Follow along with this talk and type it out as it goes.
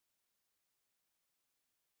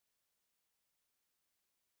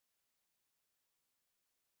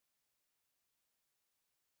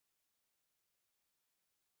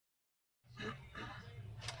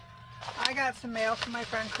got some mail from my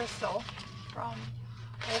friend Crystal from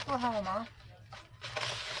Oklahoma.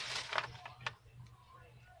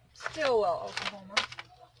 Stillwell, Oklahoma.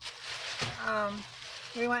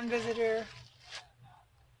 We went and visited her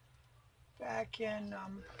back in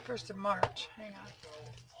 1st of March. Hang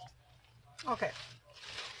on. Okay.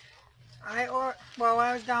 While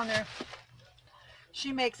I was down there,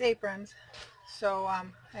 she makes aprons, so I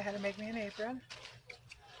had to make me an apron.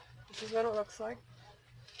 This is what it looks like.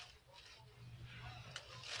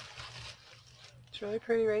 It's really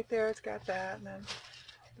pretty right there. It's got that, and then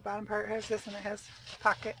the bottom part has this, and it has a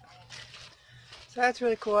pocket. So that's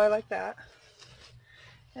really cool. I like that.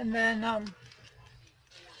 And then and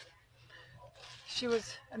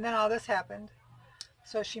then all this happened.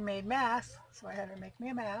 So she made masks. So I had her make me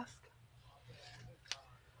a mask.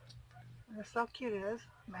 And this is how cute it is.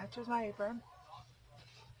 Matches my apron.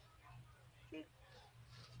 See?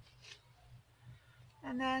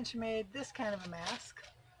 And then she made this kind of a mask.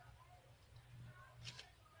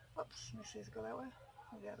 Oops, let me see, does it go that way?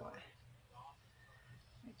 Or the other way?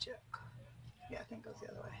 Let me check. Yeah, I think it goes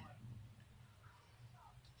the other way.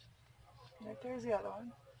 Right there's the other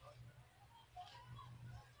one.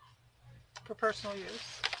 For personal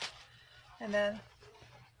use. And then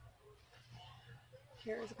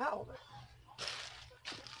here is a pot holder.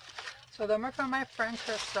 So them are from my friend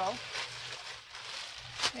Crystal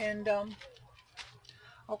in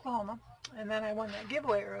Oklahoma. And then I won that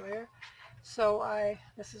giveaway earlier. So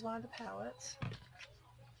this is one of the palettes.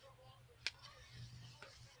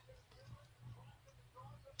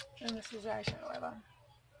 And this is the eyeshadow I love.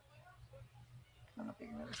 I don't know if you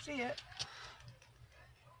can really see it.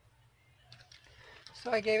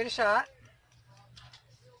 So I gave it a shot.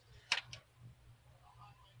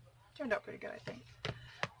 Turned out pretty good, I think.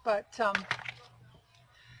 But it's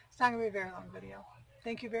not going to be a very long video.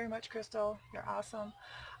 Thank you very much, Crystal. You're awesome.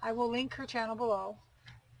 I will link her channel below.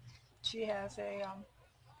 She has a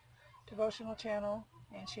devotional channel,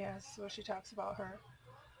 and she has where she talks about her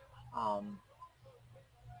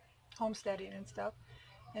homesteading and stuff.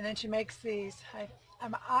 And then she makes these.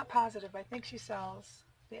 I'm not positive. I think she sells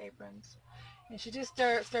the aprons. And she just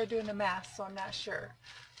started doing the masks, so I'm not sure.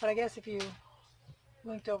 But I guess if you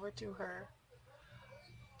linked over to her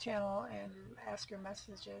channel and ask her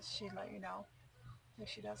messages, she'd let you know if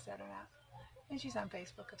she does that or not. And she's on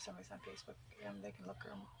Facebook. If somebody's on Facebook, they can look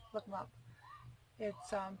them up.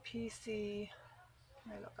 It's PC.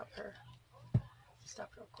 Let me look up her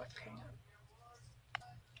stuff real quick. Hang on.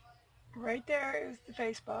 Right there is the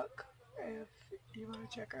Facebook if you want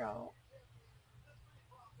to check her out.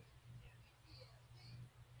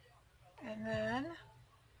 And then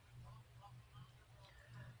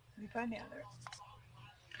let me find the other.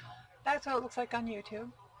 That's what it looks like on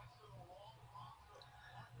YouTube.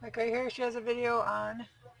 Like right here, she has a video on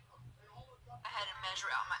I had to measure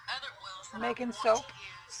out my other oils that making I want soap. to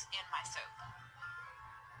use in my soap.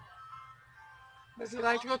 But if you'd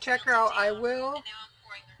like to go check her out, I will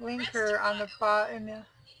link her on in the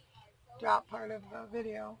drop part of the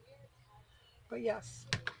video. But yes,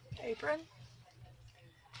 apron,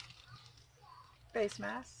 face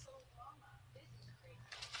mask,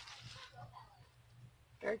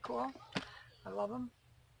 very cool. I love them.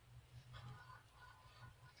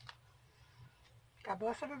 God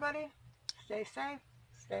bless everybody. Stay safe.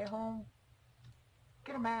 Stay home.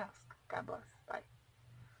 Get a mask. God bless.